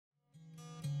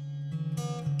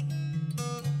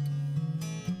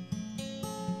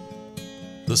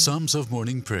The Psalms of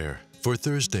Morning Prayer for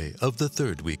Thursday of the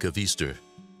third week of Easter.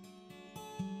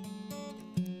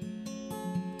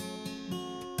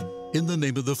 In the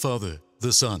name of the Father,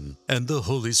 the Son, and the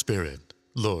Holy Spirit.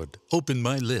 Lord, open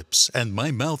my lips, and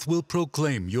my mouth will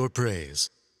proclaim your praise.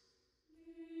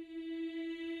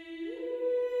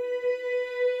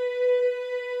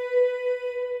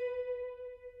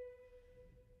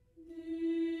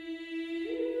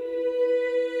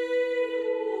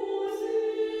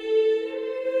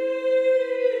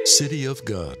 City of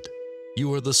God,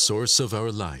 you are the source of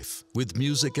our life. With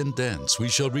music and dance we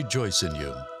shall rejoice in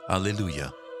you.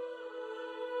 Alleluia.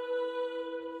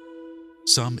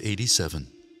 Psalm 87.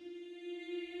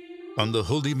 On the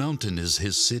holy mountain is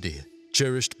his city,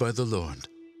 cherished by the Lord.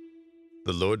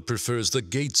 The Lord prefers the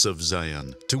gates of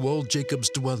Zion to all Jacob's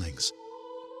dwellings.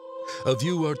 Of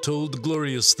you are told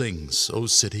glorious things, O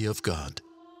city of God.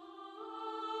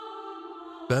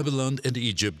 Babylon and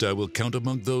Egypt I will count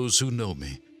among those who know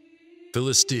me.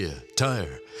 Philistia,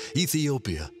 Tyre,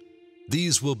 Ethiopia,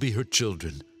 these will be her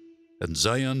children, and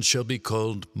Zion shall be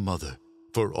called mother,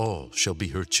 for all shall be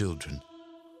her children.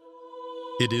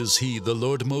 It is he, the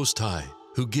Lord Most High,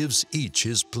 who gives each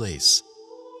his place.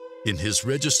 In his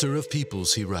register of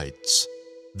peoples he writes,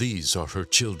 these are her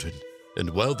children, and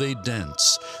while they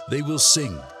dance, they will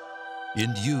sing.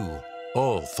 In you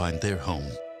all find their home.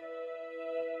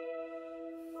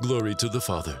 Glory to the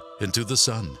Father, and to the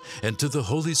Son, and to the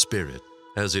Holy Spirit,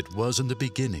 as it was in the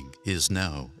beginning, is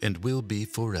now, and will be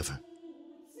forever.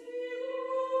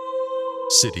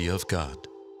 City of God,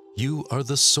 you are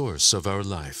the source of our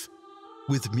life.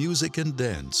 With music and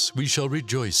dance we shall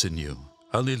rejoice in you.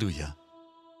 Alleluia.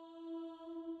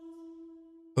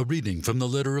 A reading from the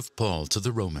letter of Paul to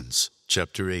the Romans,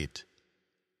 chapter 8.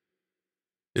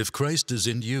 If Christ is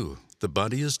in you, the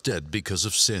body is dead because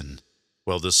of sin,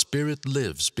 while the Spirit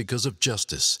lives because of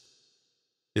justice.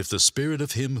 If the Spirit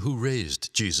of him who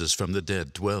raised Jesus from the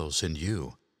dead dwells in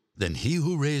you, then he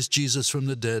who raised Jesus from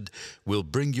the dead will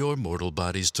bring your mortal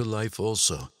bodies to life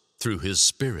also, through his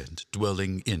Spirit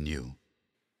dwelling in you.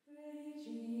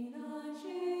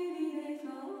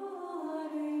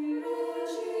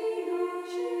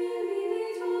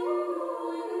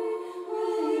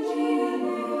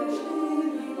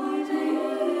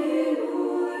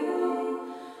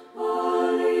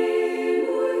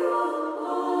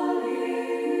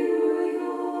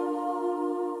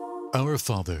 Our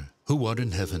Father, who art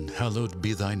in heaven, hallowed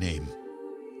be thy name.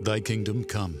 Thy kingdom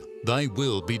come, thy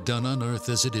will be done on earth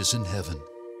as it is in heaven.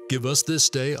 Give us this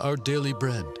day our daily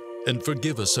bread, and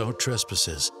forgive us our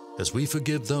trespasses, as we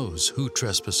forgive those who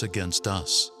trespass against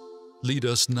us. Lead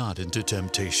us not into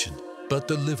temptation, but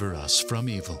deliver us from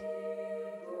evil.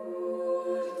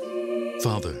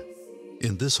 Father,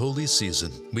 in this holy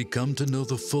season we come to know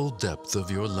the full depth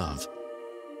of your love.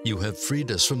 You have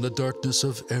freed us from the darkness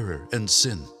of error and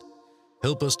sin.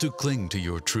 Help us to cling to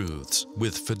your truths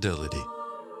with fidelity.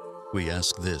 We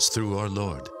ask this through our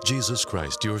Lord, Jesus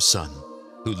Christ, your Son,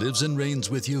 who lives and reigns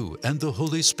with you and the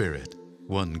Holy Spirit,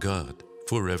 one God,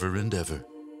 forever and ever.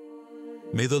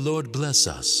 May the Lord bless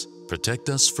us, protect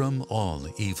us from all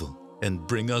evil, and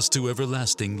bring us to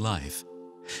everlasting life.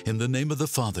 In the name of the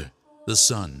Father, the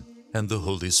Son, and the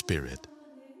Holy Spirit.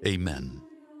 Amen.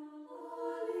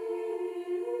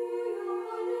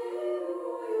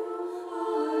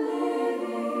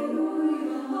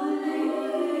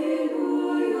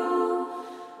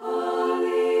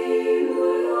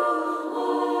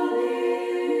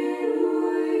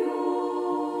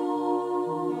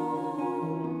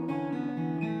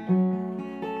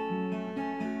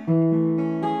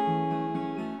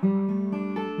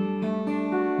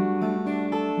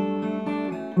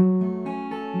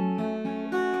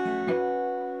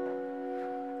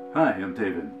 Hi, I'm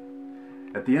David.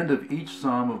 At the end of each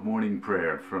psalm of morning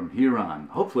prayer from here on,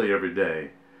 hopefully every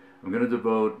day, I'm going to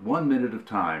devote 1 minute of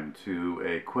time to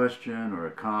a question or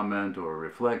a comment or a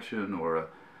reflection or a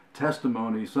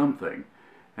testimony, something.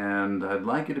 And I'd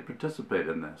like you to participate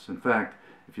in this. In fact,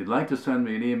 if you'd like to send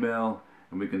me an email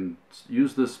and we can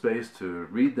use this space to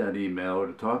read that email or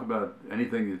to talk about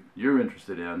anything that you're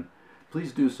interested in,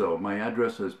 please do so. My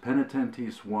address is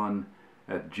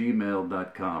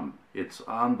penitentes1@gmail.com. It's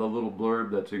on the little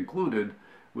blurb that's included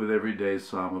with every day's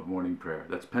Psalm of Morning Prayer.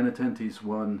 That's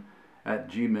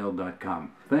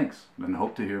penitentes1@gmail.com. Thanks, and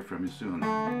hope to hear from you soon.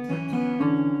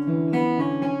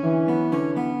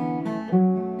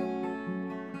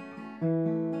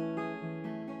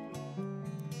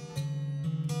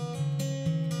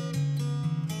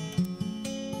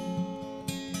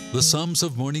 The Psalms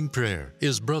of Morning Prayer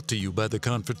is brought to you by the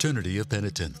Confraternity of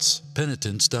Penitents,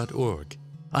 penitents.org.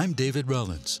 I'm David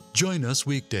Rollins. Join us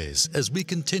weekdays as we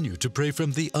continue to pray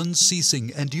from the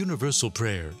unceasing and universal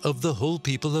prayer of the whole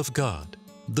people of God,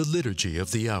 the Liturgy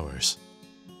of the Hours.